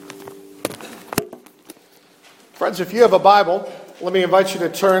Friends, if you have a Bible, let me invite you to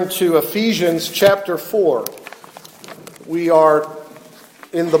turn to Ephesians chapter 4. We are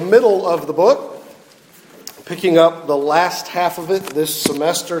in the middle of the book, picking up the last half of it this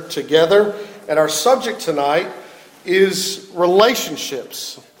semester together. And our subject tonight is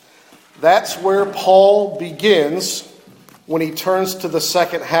relationships. That's where Paul begins when he turns to the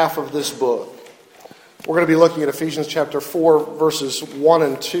second half of this book. We're going to be looking at Ephesians chapter 4, verses 1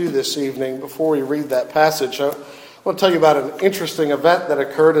 and 2 this evening. Before we read that passage, I want to tell you about an interesting event that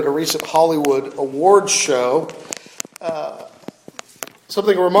occurred at a recent Hollywood awards show.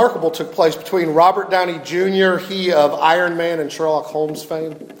 Something remarkable took place between Robert Downey Jr., he of Iron Man and Sherlock Holmes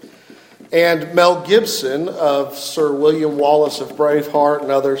fame, and Mel Gibson of Sir William Wallace of Braveheart and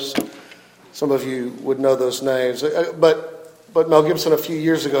others. Some of you would know those names. But Mel Gibson a few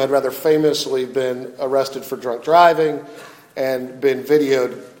years ago had rather famously been arrested for drunk driving and been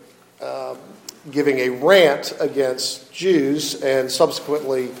videoed giving a rant against Jews and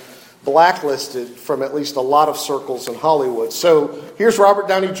subsequently blacklisted from at least a lot of circles in Hollywood. So here's Robert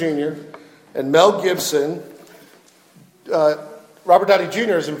Downey Jr. and Mel Gibson. Robert Downey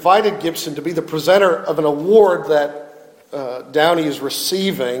Jr. has invited Gibson to be the presenter of an award that Downey is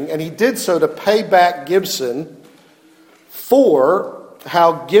receiving, and he did so to pay back Gibson for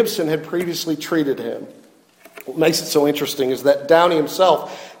how Gibson had previously treated him. What makes it so interesting is that Downey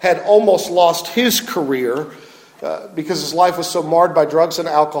himself had almost lost his career because his life was so marred by drugs and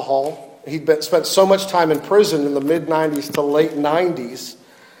alcohol. He'd spent so much time in prison in the mid-'90s to late 90s.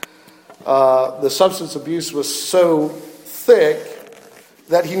 The substance abuse was so thick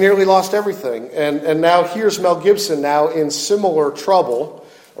that he nearly lost everything. And now here's Mel Gibson now in similar trouble,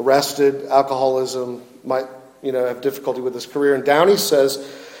 arrested, alcoholism, might have difficulty with his career. And Downey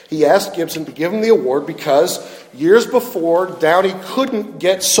says he asked Gibson to give him the award because years before, Downey couldn't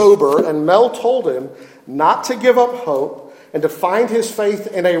get sober, and Mel told him not to give up hope and to find his faith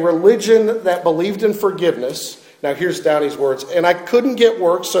in a religion that believed in forgiveness. Now here's Downey's words. And I couldn't get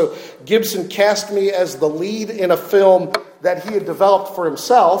work, so Gibson cast me as the lead in a film that he had developed for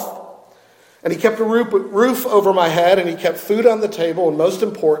himself. And he kept a roof over my head, and he kept food on the table, and most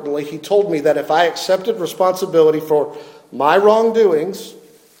importantly, he told me that if I accepted responsibility for my wrongdoings,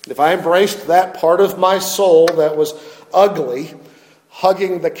 if I embraced that part of my soul that was ugly,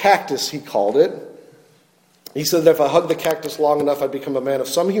 hugging the cactus, he called it, he said that if I hugged the cactus long enough, I'd become a man of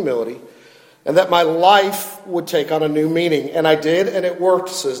some humility, and that my life would take on a new meaning. And I did, and it worked,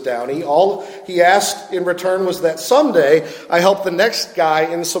 says Downey. All he asked in return was that someday I help the next guy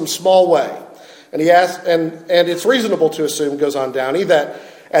in some small way. And he asked, and it's reasonable to assume, goes on Downey, that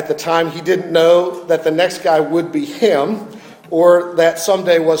at the time he didn't know that the next guy would be him, or that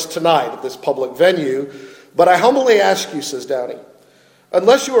someday was tonight at this public venue. But I humbly ask you, says Downey,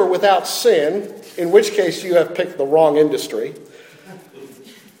 unless you are without sin, in which case you have picked the wrong industry,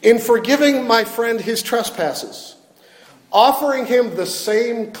 in forgiving my friend his trespasses, offering him the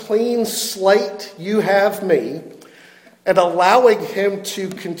same clean slate you have me, and allowing him to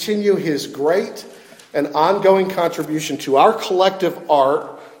continue his great and ongoing contribution to our collective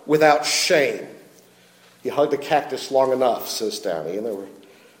art without shame. He hugged the cactus long enough, says Downey, and there were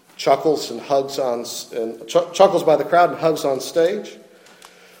chuckles and hugs chuckles by the crowd and hugs on stage.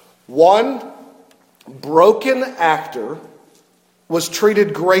 One broken actor was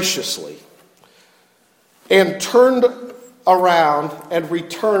treated graciously and turned around and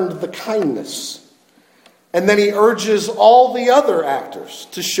returned the kindness. And then he urges all the other actors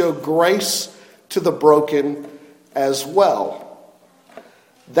to show grace to the broken as well.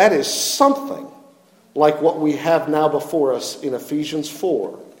 That is something like what we have now before us in Ephesians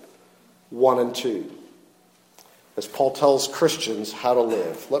 4, 1 and 2. As Paul tells Christians how to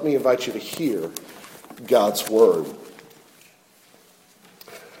live. Let me invite you to hear God's word.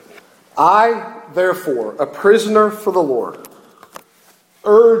 I, therefore, a prisoner for the Lord,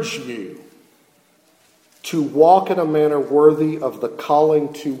 urge you to walk in a manner worthy of the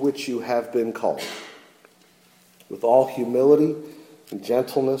calling to which you have been called, with all humility and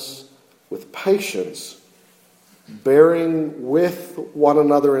gentleness, with patience, bearing with one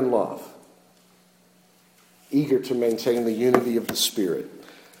another in love, eager to maintain the unity of the Spirit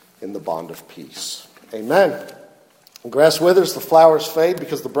in the bond of peace. Amen. The grass withers, the flowers fade,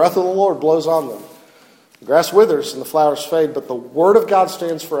 because the breath of the Lord blows on them. The grass withers and the flowers fade, but the word of God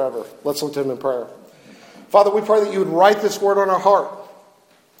stands forever. Let's look to him in prayer. Father, we pray that you would write this word on our heart.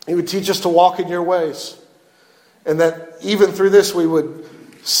 You would teach us to walk in your ways. And that even through this we would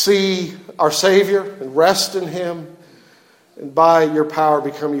see our Savior and rest in him. And by your power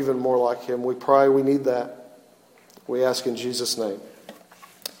become even more like him. We pray we need that. We ask in Jesus' name.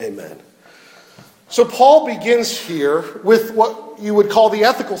 Amen. So Paul begins here with what you would call the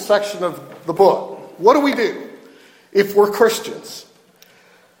ethical section of the book. What do we do if we're Christians?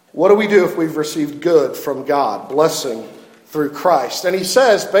 What do we do if we've received good from God, blessing through Christ? And he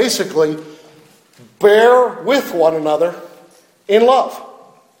says, basically, bear with one another in love.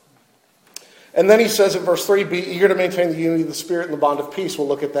 And then he says in verse 3, be eager to maintain the unity of the Spirit and the bond of peace. We'll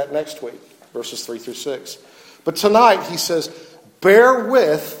look at that next week, verses 3 through 6. But tonight he says, bear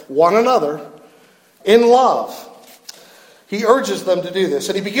with one another in love. He urges them to do this.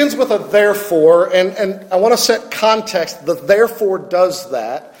 And he begins with a therefore, and I want to set context. The therefore does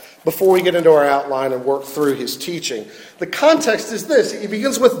that before we get into our outline and work through his teaching. The context is this. He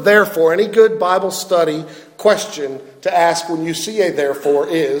begins with therefore. Any good Bible study question to ask when you see a therefore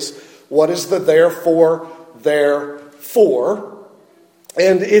is, what is the therefore there for?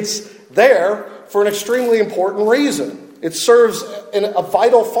 And it's there for an extremely important reason. It serves in a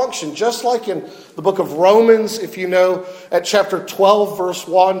vital function, just like in the book of Romans, if you know, at chapter 12, verse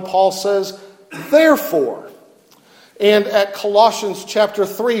 1, Paul says, therefore. And at Colossians chapter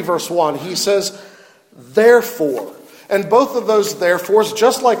 3, verse 1, he says, therefore. And both of those therefores,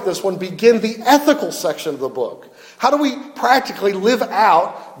 just like this one, begin the ethical section of the book. How do we practically live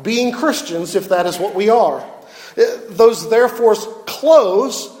out being Christians if that is what we are? Those therefores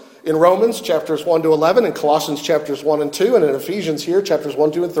close in Romans chapters 1 to 11, in Colossians chapters 1 and 2, and in Ephesians here, chapters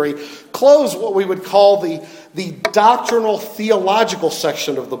 1, 2, and 3, close what we would call the doctrinal theological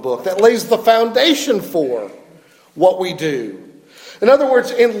section of the book that lays the foundation for what we do. In other words,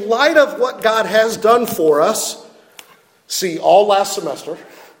 in light of what God has done for us, see all last semester,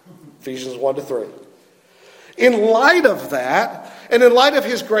 Ephesians 1 to 3. In light of that, and in light of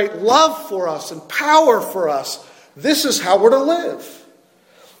his great love for us and power for us, this is how we're to live.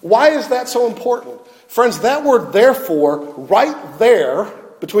 Why is that so important? Friends, that word therefore, right there,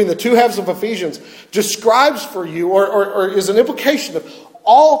 between the two halves of Ephesians, describes for you, or is an implication of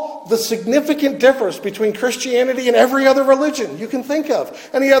all the significant difference between Christianity and every other religion you can think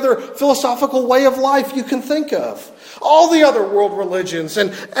of. Any other philosophical way of life you can think of. All the other world religions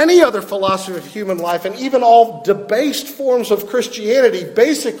and any other philosophy of human life and even all debased forms of Christianity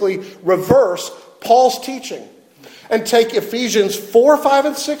basically reverse Paul's teaching. And take Ephesians 4, 5,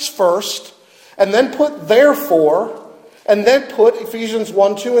 and 6 first, and then put therefore, and then put Ephesians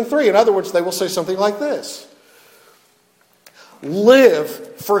 1, 2, and 3. In other words, they will say something like this.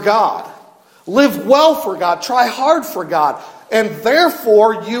 Live for God. Live well for God. Try hard for God. And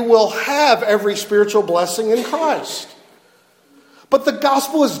therefore, you will have every spiritual blessing in Christ. But the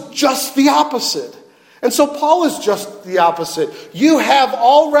gospel is just the opposite. And so Paul is just the opposite. You have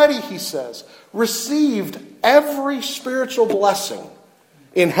already, he says, received every spiritual blessing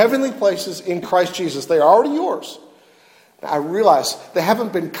in heavenly places in Christ Jesus. They are already yours. Now, I realize they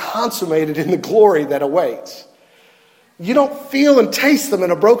haven't been consummated in the glory that awaits. You don't feel and taste them in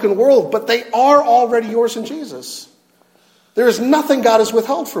a broken world, but they are already yours in Jesus. There is nothing God has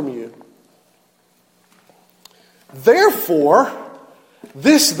withheld from you. Therefore,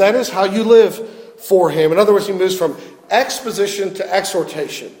 this then is how you live for him. In other words, he moves from exposition to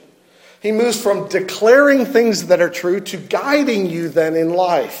exhortation. He moves from declaring things that are true to guiding you then in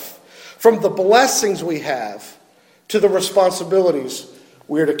life. From the blessings we have to the responsibilities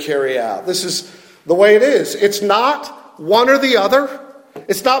we're to carry out. This is the way it is. It's not one or the other.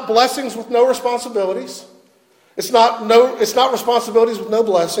 It's not blessings with no responsibilities. It's not responsibilities with no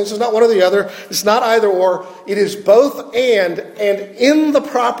blessings. It's not one or the other. It's not either or. It is both and in the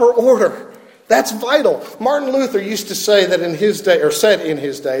proper order. That's vital. Martin Luther used to say that in his day, or said in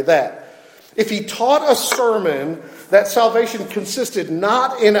his day, that if he taught a sermon that salvation consisted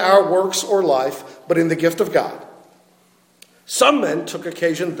not in our works or life, but in the gift of God. Some men took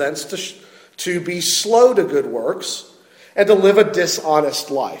occasion thence to be slow to good works and to live a dishonest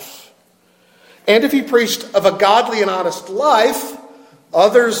life. And if he preached of a godly and honest life,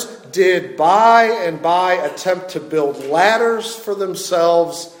 others did by and by attempt to build ladders for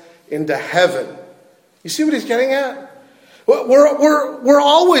themselves into heaven. You see what he's getting at? We're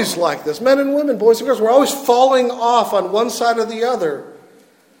always like this. Men and women, boys and girls, we're always falling off on one side or the other.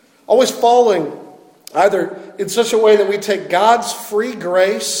 Always falling either in such a way that we take God's free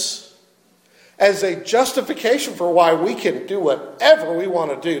grace as a justification for why we can do whatever we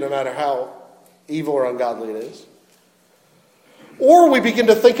want to do, no matter how evil or ungodly it is. Or we begin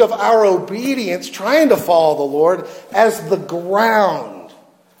to think of our obedience, trying to follow the Lord, as the ground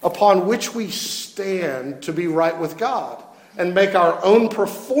upon which we stand to be right with God and make our own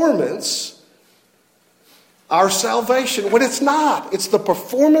performance our salvation, when it's not. It's the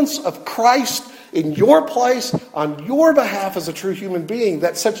performance of Christ in your place, on your behalf as a true human being,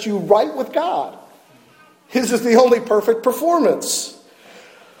 that sets you right with God. His is the only perfect performance.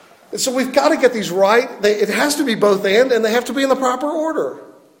 And so we've got to get these right. It has to be both and they have to be in the proper order.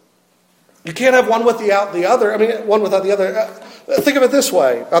 You can't have one without the other. One without the other. Think of it this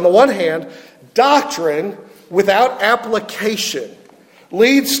way. On the one hand, doctrine without application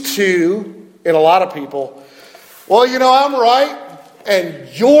leads to, in a lot of people, well, I'm right and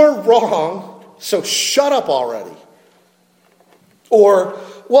you're wrong, so shut up already. Or,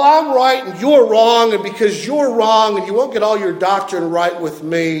 well, I'm right and you're wrong, and because you're wrong and you won't get all your doctrine right with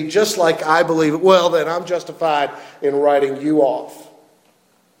me, just like I believe it, well, then I'm justified in writing you off.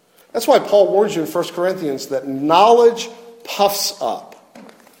 That's why Paul warns you in 1 Corinthians that knowledge puffs up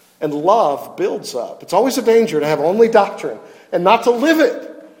and love builds up. It's always a danger to have only doctrine and not to live it.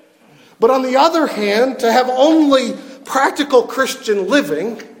 But on the other hand, to have only practical Christian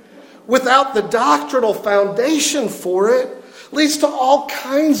living without the doctrinal foundation for it leads to all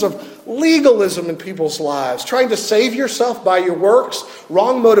kinds of legalism in people's lives. Trying to save yourself by your works,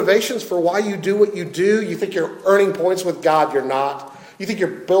 wrong motivations for why you do what you do. You think you're earning points with God, you're not. You think you're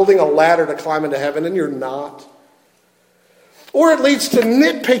building a ladder to climb into heaven, and you're not. Or it leads to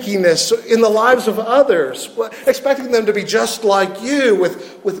nitpickiness in the lives of others, expecting them to be just like you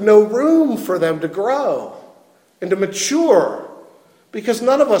with no room for them to grow and to mature, because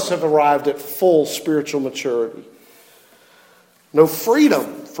none of us have arrived at full spiritual maturity. No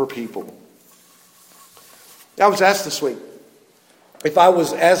freedom for people. I was asked this week if I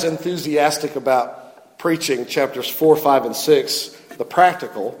was as enthusiastic about preaching chapters 4, 5, and 6, the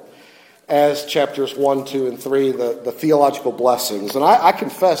practical, as chapters 1, 2, and 3, the theological blessings. And I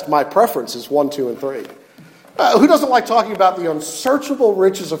confessed my preference is 1, 2, and 3. Who doesn't like talking about the unsearchable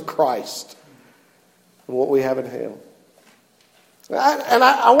riches of Christ and what we have in Him?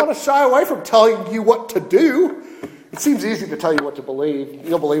 I want to shy away from telling you what to do. It seems easy to tell you what to believe.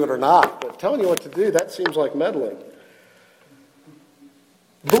 You'll believe it or not. But telling you what to do, that seems like meddling.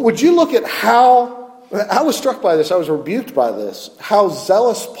 But would you look at how... I was struck by this. I was rebuked by this. How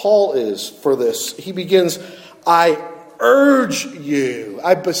zealous Paul is for this. He begins, I urge you,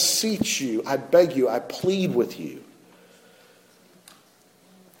 I beseech you, I beg you, I plead with you.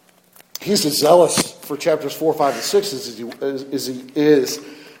 He's as zealous for chapters 4, 5, and 6 as he is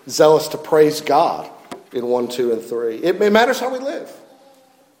zealous to praise God in 1, 2, and 3. It matters how we live.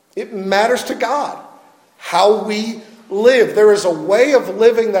 It matters to God how we live. There is a way of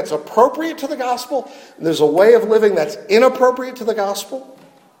living that's appropriate to the gospel, and there's a way of living that's inappropriate to the gospel.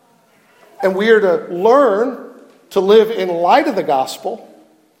 And we are to learn to live in light of the gospel,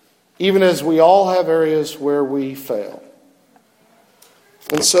 even as we all have areas where we fail.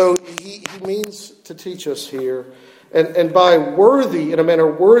 And so he means to teach us here. And by worthy, in a manner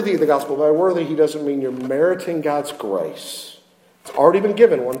worthy of the gospel, by worthy, he doesn't mean you're meriting God's grace. It's already been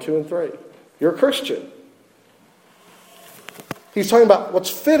given, 1, 2, and 3. You're a Christian. He's talking about what's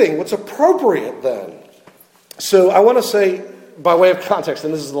fitting, what's appropriate then. So I want to say, by way of context,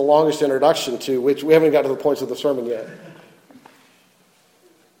 and this is the longest introduction to which we haven't got to the points of the sermon yet.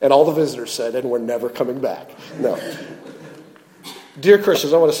 And all the visitors said, and we're never coming back. No. Dear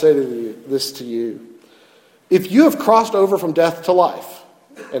Christians, I want to say this to you. If you have crossed over from death to life,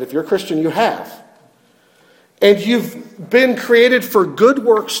 and if you're a Christian, you have, and you've been created for good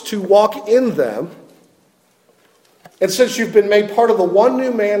works to walk in them, and since you've been made part of the one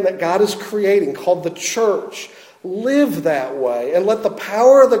new man that God is creating, called the church, live that way and let the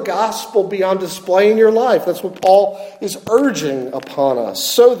power of the gospel be on display in your life. That's what Paul is urging upon us.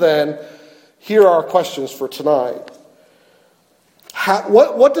 So then, here are our questions for tonight.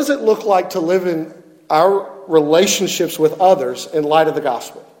 What does it look like to live in our relationships with others in light of the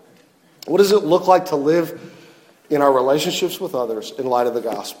gospel? What does it look like to live in our relationships with others in light of the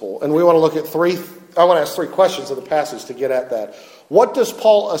gospel? And we want to look at I want to ask 3 questions of the passage to get at that. What does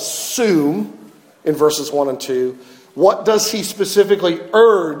Paul assume in verses 1 and 2? What does he specifically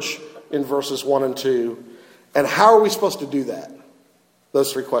urge in verses 1 and 2? And how are we supposed to do that?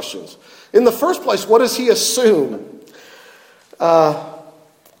 Those 3 questions. In the first place, what does he assume? Well,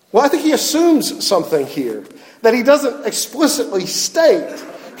 I think he assumes something here that he doesn't explicitly state.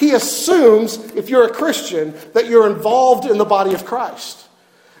 He assumes, if you're a Christian, that you're involved in the body of Christ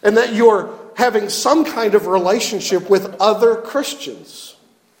and that you're having some kind of relationship with other Christians.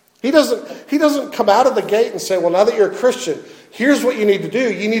 He doesn't come out of the gate and say, well, now that you're a Christian, here's what you need to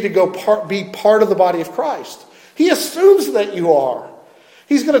do. You need to go be part of the body of Christ. He assumes that you are.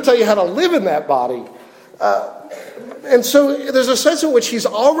 He's going to tell you how to live in that body. And so there's a sense in which he's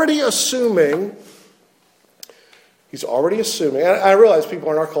already assuming. And I realize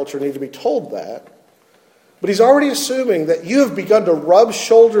people in our culture need to be told that. But he's already assuming that you have begun to rub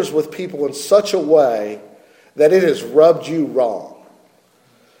shoulders with people in such a way that it has rubbed you wrong.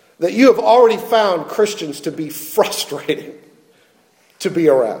 That you have already found Christians to be frustrating to be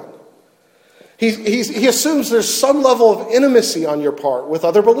around. He assumes there's some level of intimacy on your part with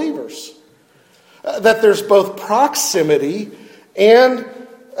other believers. That there's both proximity and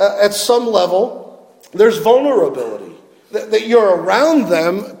at some level there's vulnerability. That you're around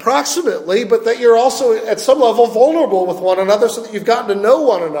them proximately, but that you're also at some level vulnerable with one another so that you've gotten to know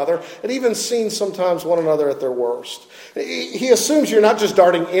one another and even seen sometimes one another at their worst. He assumes you're not just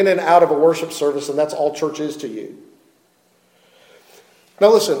darting in and out of a worship service and that's all church is to you. Now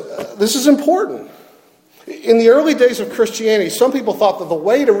listen, this is important. In the early days of Christianity, some people thought that the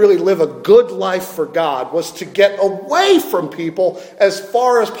way to really live a good life for God was to get away from people as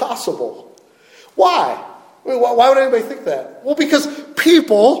far as possible. Why? Why would anybody think that? Well, because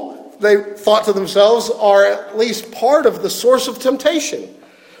people, they thought to themselves, are at least part of the source of temptation,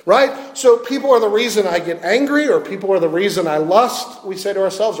 right? So people are the reason I get angry, or people are the reason I lust, we say to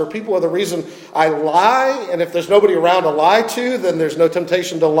ourselves, or people are the reason I lie, and if there's nobody around to lie to, then there's no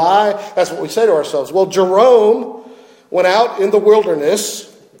temptation to lie. That's what we say to ourselves. Well, Jerome went out in the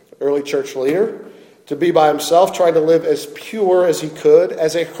wilderness, early church leader, to be by himself, trying to live as pure as he could,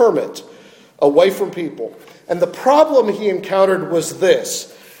 as a hermit, away from people. And the problem he encountered was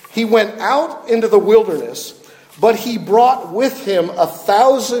this. He went out into the wilderness, but he brought with him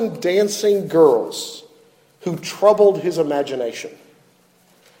 1,000 dancing girls who troubled his imagination.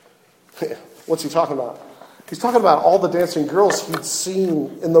 What's he talking about? He's talking about all the dancing girls he'd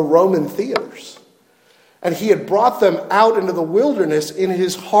seen in the Roman theaters. And he had brought them out into the wilderness in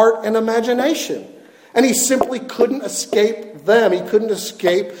his heart and imagination. And he simply couldn't escape them. He couldn't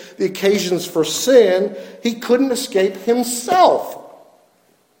escape the occasions for sin. He couldn't escape himself.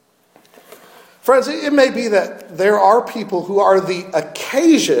 Friends, it may be that there are people who are the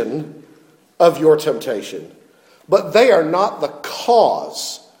occasion of your temptation, but they are not the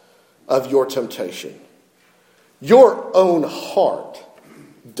cause of your temptation. Your own heart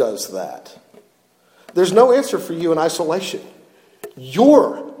does that. There's no answer for you in isolation.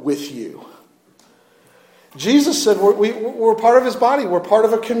 You're with you. Jesus said we're part of his body. We're part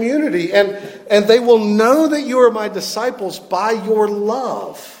of a community. And they will know that you are my disciples by your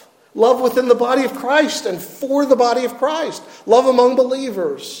love. Love within the body of Christ and for the body of Christ. Love among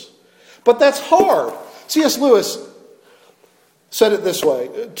believers. But that's hard. C.S. Lewis said it this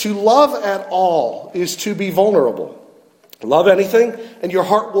way. To love at all is to be vulnerable. Love anything, and your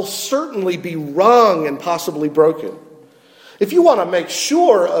heart will certainly be wrung and possibly broken. If you want to make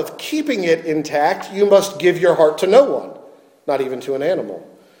sure of keeping it intact, you must give your heart to no one, not even to an animal.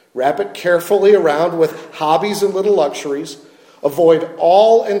 Wrap it carefully around with hobbies and little luxuries. Avoid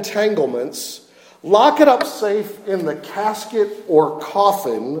all entanglements. Lock it up safe in the casket or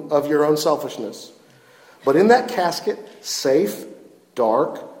coffin of your own selfishness. But in that casket, safe,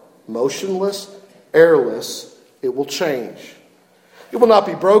 dark, motionless, airless, it will change. It will not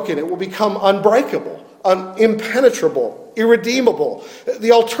be broken. It will become unbreakable, impenetrable, irredeemable.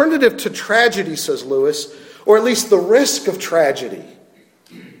 The alternative to tragedy, says Lewis, or at least the risk of tragedy,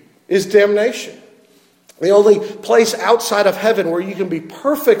 is damnation. The only place outside of heaven where you can be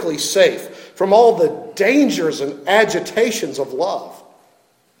perfectly safe from all the dangers and agitations of love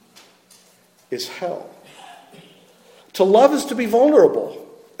is hell. To love is to be vulnerable.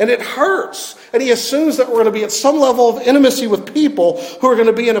 And it hurts. And he assumes that we're going to be at some level of intimacy with people who are going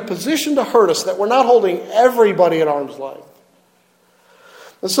to be in a position to hurt us, that we're not holding everybody at arm's length.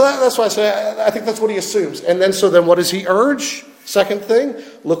 And so that's why I say, I think that's what he assumes. And then what does he urge? Second thing,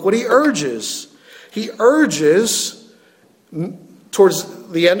 look what he urges. He urges, towards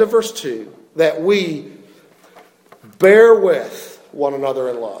the end of verse 2, that we bear with one another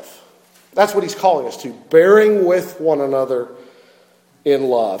in love. That's what he's calling us to, bearing with one another in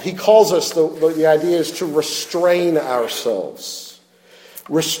love. He calls us, the idea is to restrain ourselves.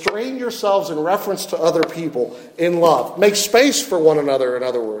 Restrain yourselves in reference to other people in love. Make space for one another, in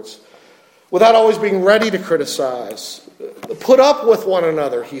other words, without always being ready to criticize. Put up with one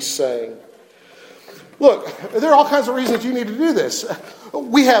another, he's saying. Look, there are all kinds of reasons you need to do this.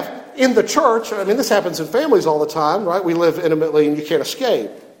 We have in the church, this happens in families all the time, right? We live intimately and you can't escape.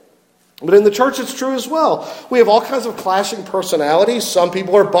 But in the church, it's true as well. We have all kinds of clashing personalities. Some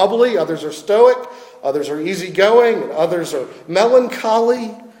people are bubbly, others are stoic, others are easygoing, and others are melancholy.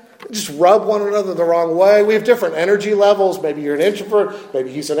 They just rub one another the wrong way. We have different energy levels. Maybe you're an introvert,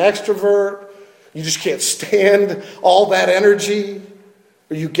 maybe he's an extrovert. You just can't stand all that energy,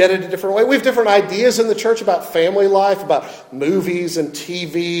 or you get it a different way. We have different ideas in the church about family life, about movies and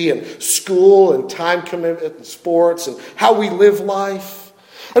TV and school and time commitment and sports and how we live life.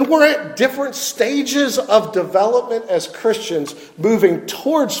 And we're at different stages of development as Christians moving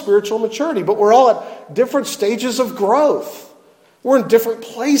towards spiritual maturity, but we're all at different stages of growth. We're in different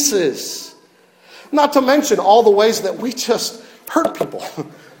places. Not to mention all the ways that we just hurt people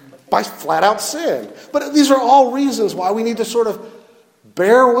by flat out sin. But these are all reasons why we need to sort of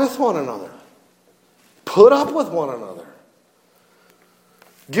bear with one another. Put up with one another.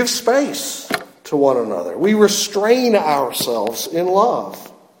 Give space to one another. We restrain ourselves in love.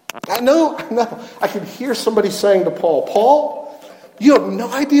 I know. I can hear somebody saying to Paul, Paul, you have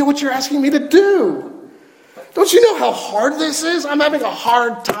no idea what you're asking me to do. Don't you know how hard this is? I'm having a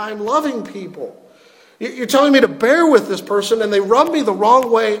hard time loving people. You're telling me to bear with this person and they rub me the wrong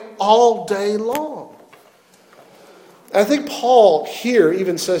way all day long. And I think Paul here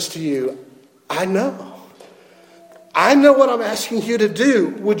even says to you, I know. I know what I'm asking you to do.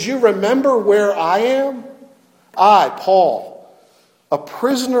 Would you remember where I am? I, Paul, a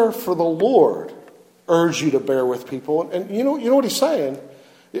prisoner for the Lord, urge you to bear with people. And you know what he's saying?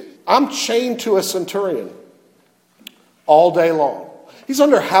 I'm chained to a centurion all day long. He's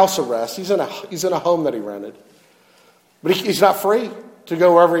under house arrest. He's in a home that he rented. But he's not free to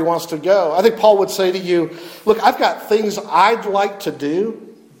go wherever he wants to go. I think Paul would say to you, look, I've got things I'd like to do.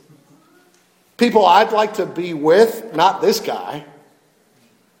 People I'd like to be with, not this guy.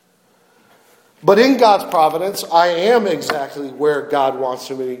 But in God's providence, I am exactly where God wants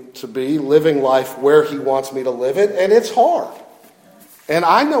me to be, living life where he wants me to live it, and it's hard. And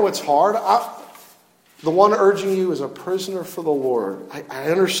I know it's hard. The one urging you is a prisoner for the Lord. I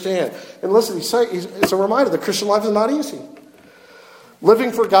understand. And listen, it's a reminder the Christian life is not easy.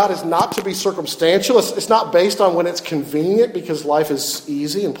 Living for God is not to be circumstantial. It's not based on when it's convenient because life is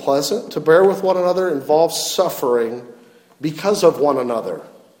easy and pleasant. To bear with one another involves suffering because of one another.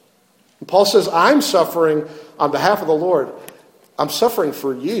 And Paul says, I'm suffering on behalf of the Lord. I'm suffering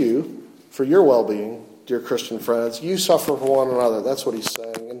for you, for your well-being, dear Christian friends. You suffer for one another. That's what he's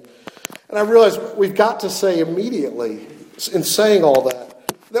saying. And I realize we've got to say immediately, in saying all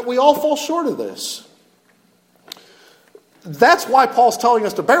that we all fall short of this. That's why Paul's telling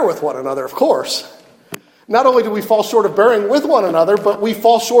us to bear with one another, of course. Not only do we fall short of bearing with one another, but we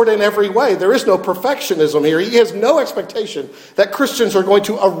fall short in every way. There is no perfectionism here. He has no expectation that Christians are going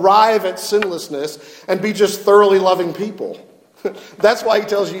to arrive at sinlessness and be just thoroughly loving people. That's why he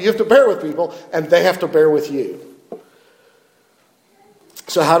tells you have to bear with people, and they have to bear with you.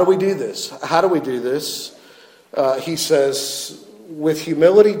 So how do we do this? He says, with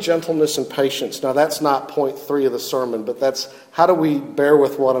humility, gentleness, and patience. Now that's not point 3 of the sermon, but that's how do we bear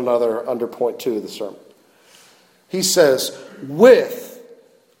with one another under point 2 of the sermon. He says, with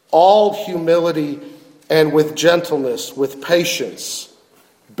all humility and with gentleness, with patience,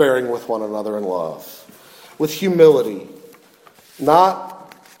 bearing with one another in love. With humility,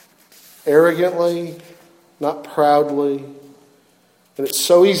 not arrogantly, not proudly. And it's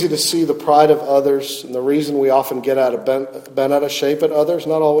so easy to see the pride of others and the reason we often get bent out of shape at others,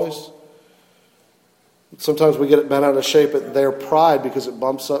 not always. Sometimes we get bent out of shape at their pride because it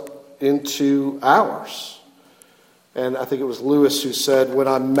bumps up into ours. And I think it was Lewis who said, when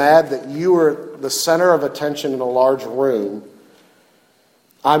I'm mad that you are the center of attention in a large room,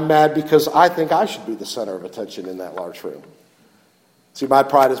 I'm mad because I think I should be the center of attention in that large room. See, my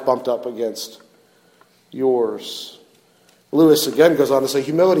pride is bumped up against yours. Lewis again goes on to say,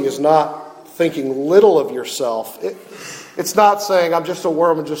 humility is not thinking little of yourself. It's not saying, I'm just a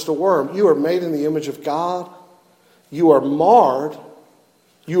worm and just a worm. You are made in the image of God. You are marred.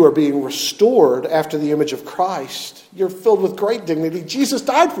 You are being restored after the image of Christ. You're filled with great dignity. Jesus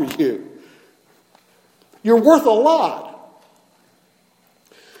died for you. You're worth a lot.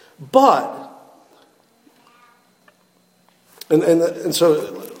 But, and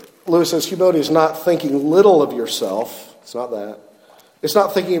so Lewis says, humility is not thinking little of yourself. It's not that. It's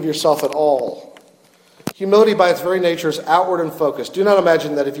not thinking of yourself at all. Humility by its very nature is outward and focused. Do not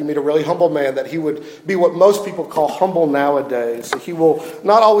imagine that if you meet a really humble man that he would be what most people call humble nowadays. He will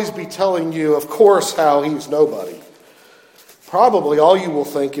not always be telling you, of course, how he's nobody. Probably all you will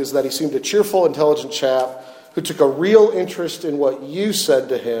think is that he seemed a cheerful, intelligent chap who took a real interest in what you said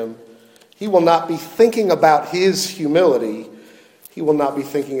to him. He will not be thinking about his humility. He will not be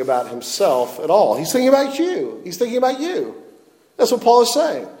thinking about himself at all. He's thinking about you. He's thinking about you. That's what Paul is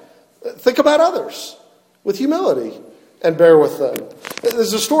saying. Think about others with humility and bear with them.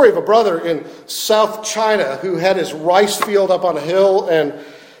 There's a story of a brother in South China who had his rice field up on a hill, and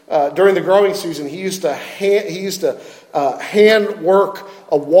during the growing season, he used to hand work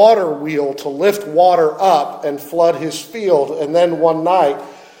a water wheel to lift water up and flood his field. And then one night,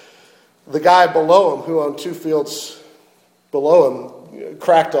 the guy below him, who owned 2 fields below him,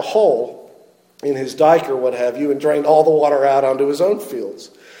 cracked a hole in his dike or what have you and drained all the water out onto his own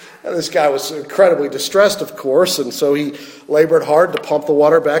fields. And this guy was incredibly distressed, of course, and so he labored hard to pump the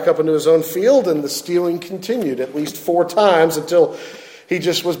water back up into his own field, and the stealing continued at least 4 times until he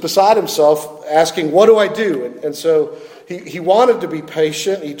just was beside himself asking, what do I do? And so he wanted to be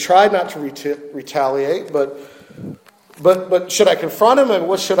patient. He tried not to retaliate, but should I confront him, and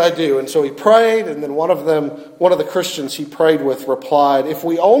what should I do? And so he prayed, and then one of the Christians he prayed with replied, if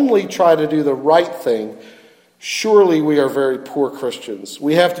we only try to do the right thing, surely we are very poor Christians.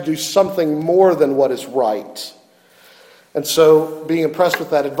 We have to do something more than what is right. And so, being impressed with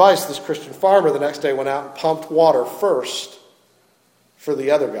that advice, this Christian farmer the next day went out and pumped water first for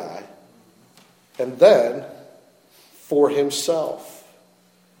the other guy, and then for himself.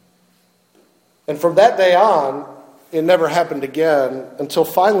 And from that day on, it never happened again until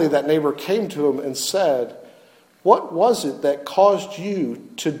finally that neighbor came to him and said, what was it that caused you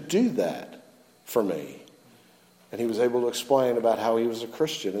to do that for me? And he was able to explain about how he was a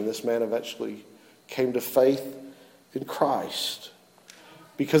Christian, and this man eventually came to faith in Christ.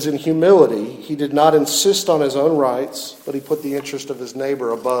 Because in humility, he did not insist on his own rights, but he put the interest of his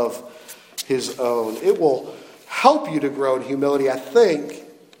neighbor above his own. It will help you to grow in humility, I think,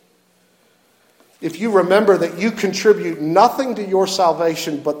 if you remember that you contribute nothing to your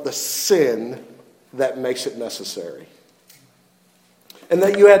salvation but the sin that makes it necessary. And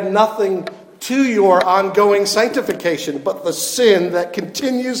that you add nothing to your ongoing sanctification but the sin that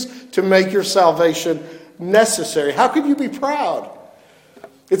continues to make your salvation necessary. How could you be proud?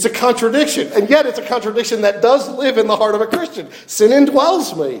 It's a contradiction, and yet it's a contradiction that does live in the heart of a Christian. Sin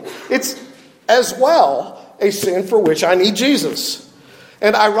indwells me. It's as well a sin for which I need Jesus.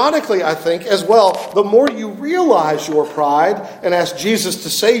 And ironically, I think, as well, the more you realize your pride and ask Jesus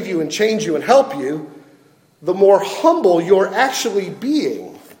to save you and change you and help you, the more humble you're actually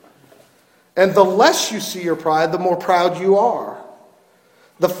being. And the less you see your pride, the more proud you are.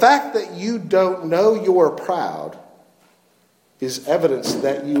 The fact that you don't know you're proud is evidence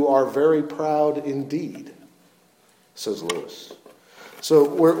that you are very proud indeed, says Lewis. So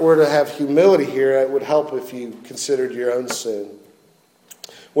we're to have humility here. It would help if you considered your own sin.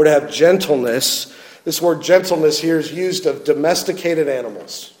 We're to have gentleness. This word gentleness here is used of domesticated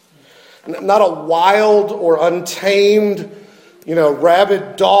animals. Not a wild or untamed,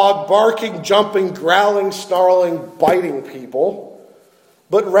 rabid dog barking, jumping, growling, snarling, biting people,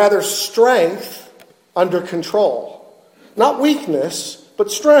 but rather strength under control. Not weakness,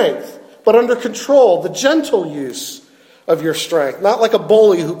 but strength, but under control, the gentle use of your strength. Not like a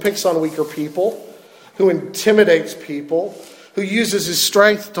bully who picks on weaker people, who intimidates people, who uses his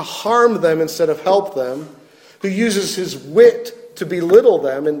strength to harm them instead of help them, who uses his wit to belittle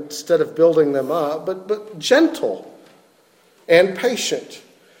them instead of building them up, but gentle and patient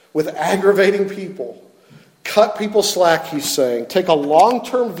with aggravating people. Cut people slack, he's saying. Take a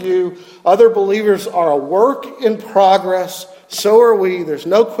long-term view. Other believers are a work in progress. So are we. There's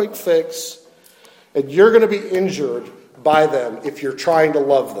no quick fix. And you're going to be injured by them if you're trying to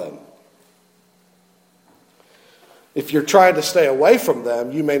love them. If you're trying to stay away from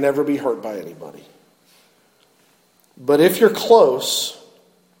them, you may never be hurt by anybody. But if you're close,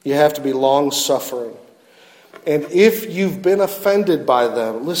 you have to be long-suffering. And if you've been offended by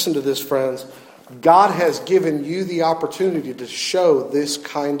them, listen to this, friends, God has given you the opportunity to show this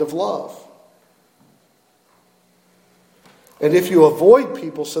kind of love. And if you avoid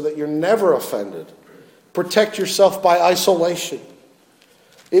people so that you're never offended, protect yourself by isolation.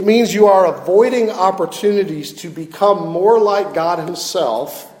 It means you are avoiding opportunities to become more like God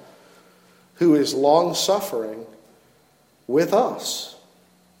himself, who is long-suffering with us.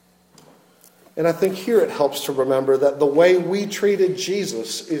 And I think here it helps to remember that the way we treated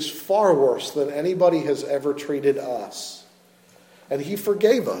Jesus is far worse than anybody has ever treated us. And he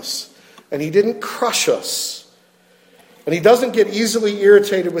forgave us. And he didn't crush us. And he doesn't get easily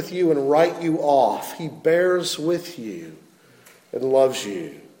irritated with you and write you off. He bears with you and loves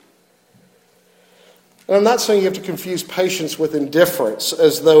you. And I'm not saying you have to confuse patience with indifference,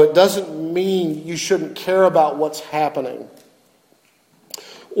 as though it doesn't mean you shouldn't care about what's happening.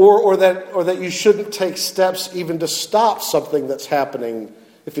 Or that you shouldn't take steps even to stop something that's happening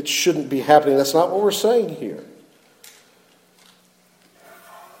if it shouldn't be happening. That's not what we're saying here.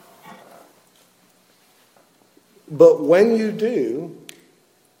 But when you do,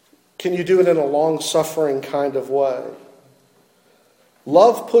 can you do it in a long-suffering kind of way?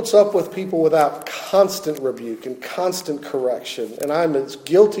 Love puts up with people without constant rebuke and constant correction. And I'm as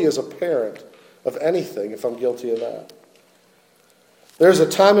guilty as a parent of anything if I'm guilty of that. There's a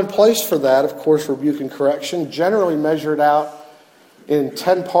time and place for that, of course, rebuke and correction, generally measured out in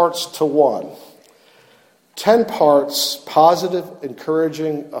 10 parts to 1. 10 parts, positive,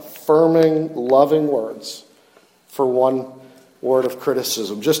 encouraging, affirming, loving words for 1 word of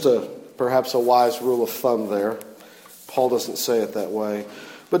criticism. Just perhaps a wise rule of thumb there. Paul doesn't say it that way.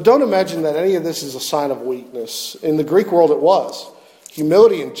 But don't imagine that any of this is a sign of weakness. In the Greek world it was.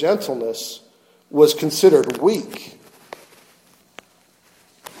 Humility and gentleness was considered weak.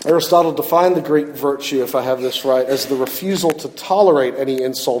 Aristotle defined the Greek virtue, if I have this right, as the refusal to tolerate any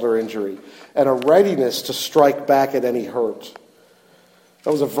insult or injury and a readiness to strike back at any hurt.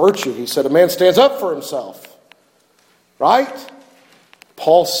 That was a virtue. He said a man stands up for himself. Right?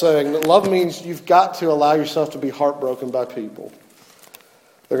 Paul's saying that love means you've got to allow yourself to be heartbroken by people.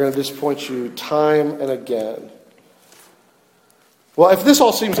 They're going to disappoint you time and again. Well, if this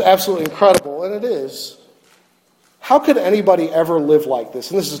all seems absolutely incredible, and it is, how could anybody ever live like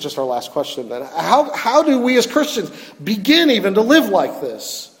this? And this is just our last question then. How do we as Christians begin even to live like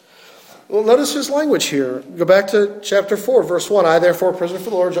this? Well, notice his language here. Go back to chapter 4, verse 1. I, therefore, prisoner for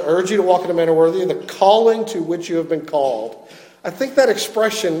the Lord, urge you to walk in a manner worthy of the calling to which you have been called. I think that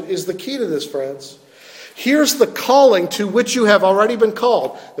expression is the key to this, friends. Here's the calling to which you have already been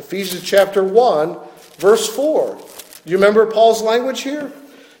called. Ephesians chapter 1, verse 4. Do you remember Paul's language here?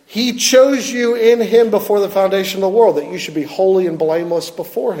 He chose you in him before the foundation of the world, that you should be holy and blameless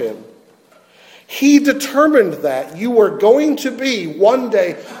before him. He determined that you were going to be one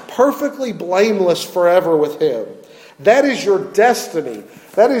day perfectly blameless forever with him. That is your destiny.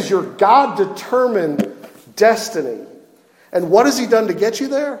 That is your God-determined destiny. And what has he done to get you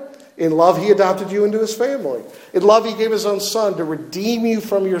there? In love, he adopted you into his family. In love, he gave his own son to redeem you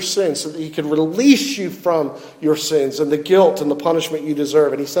from your sins so that he could release you from your sins and the guilt and the punishment you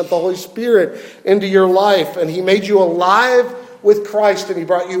deserve. And he sent the Holy Spirit into your life, and he made you alive with Christ, and he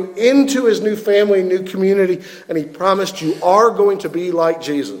brought you into his new family, new community, and he promised you are going to be like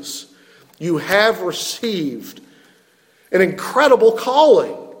Jesus. You have received an incredible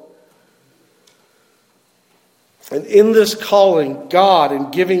calling. And in this calling, God,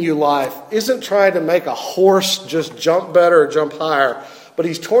 in giving you life, isn't trying to make a horse just jump better or jump higher, but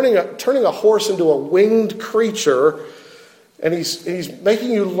he's turning a horse into a winged creature, and he's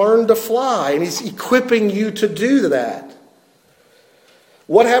making you learn to fly, and he's equipping you to do that.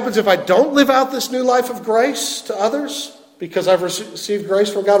 What happens if I don't live out this new life of grace to others because I've received grace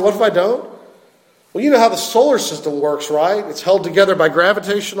from God? What if I don't? Well, you know how the solar system works, right? It's held together by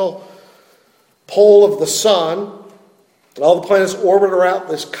gravitational pull of the sun. And all the planets orbit around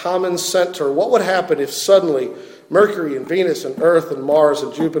this common center. What would happen if suddenly Mercury and Venus and Earth and Mars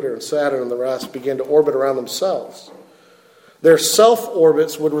and Jupiter and Saturn and the rest began to orbit around themselves? Their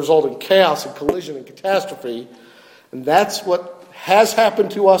self-orbits would result in chaos and collision and catastrophe. And that's what has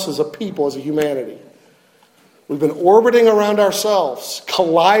happened to us as a people, as a humanity. We've been orbiting around ourselves,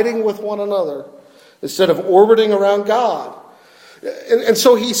 colliding with one another, instead of orbiting around God. And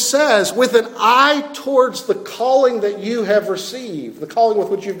so he says, with an eye towards the calling that you have received, the calling with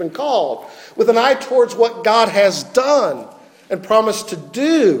which you've been called, with an eye towards what God has done and promised to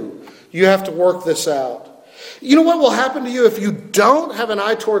do, you have to work this out. You know what will happen to you if you don't have an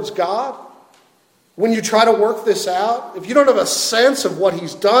eye towards God? When you try to work this out, if you don't have a sense of what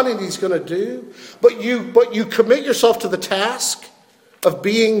he's done and he's going to do, but you commit yourself to the task of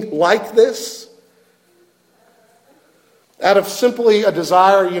being like this, out of simply a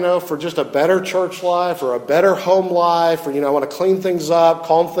desire, for just a better church life or a better home life, or, I want to clean things up,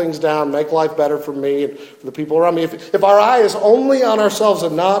 calm things down, make life better for me and for the people around me. If our eye is only on ourselves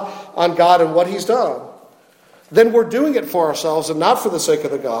and not on God and what he's done, then we're doing it for ourselves and not for the sake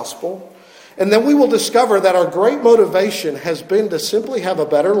of the gospel. And then we will discover that our great motivation has been to simply have a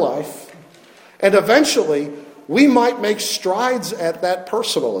better life. And eventually, we might make strides at that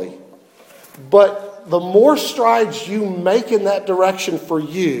personally. But the more strides you make in that direction for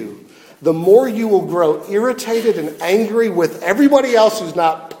you, the more you will grow irritated and angry with everybody else who's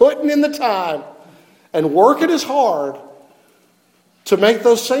not putting in the time and working as hard to make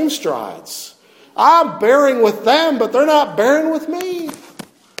those same strides. I'm bearing with them, but they're not bearing with me.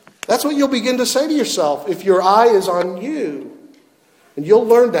 That's what you'll begin to say to yourself if your eye is on you. And you'll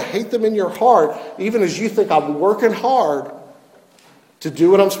learn to hate them in your heart, even as you think I'm working hard to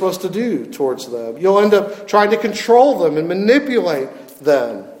do what I'm supposed to do towards them. You'll end up trying to control them and manipulate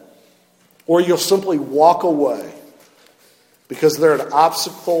them. Or you'll simply walk away because they're an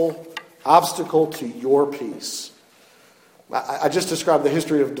obstacle to your peace. I just described the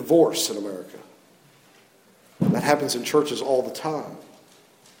history of divorce in America. That happens in churches all the time.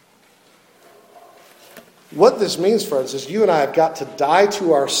 What this means, friends, is you and I have got to die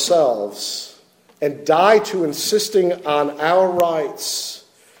to ourselves and die to insisting on our rights.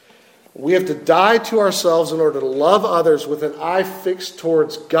 We have to die to ourselves in order to love others with an eye fixed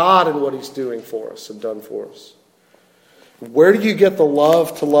towards God and what He's doing for us and done for us. Where do you get the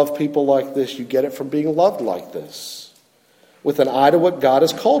love to love people like this? You get it from being loved like this, with an eye to what God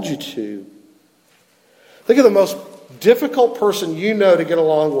has called you to. Think of the most difficult person you know to get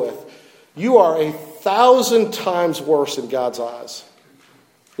along with. You are 1,000 times worse in God's eyes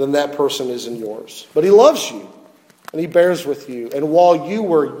than that person is in yours. But He loves you, and He bears with you. And while you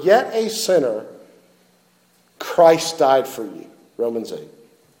were yet a sinner, Christ died for you. Romans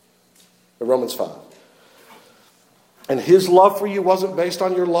 5. And His love for you wasn't based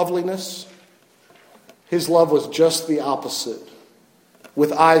on your loveliness. His love was just the opposite.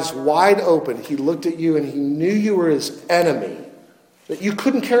 With eyes wide open, He looked at you and He knew you were His enemy, that you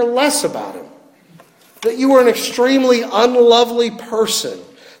couldn't care less about Him, that you were an extremely unlovely person,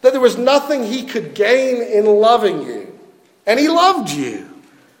 that there was nothing He could gain in loving you. And He loved you.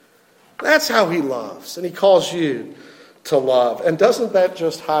 That's how He loves. And He calls you to love. And doesn't that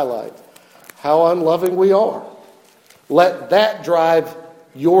just highlight how unloving we are? Let that drive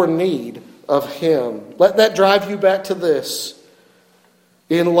your need of Him. Let that drive you back to this.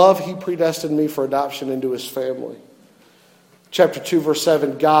 In love, He predestined me for adoption into His family. Chapter 2, verse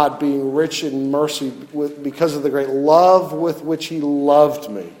 7, God, being rich in mercy because of the great love with which He loved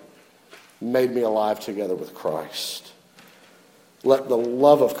me, made me alive together with Christ. Let the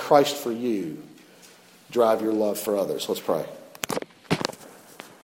love of Christ for you drive your love for others. Let's pray.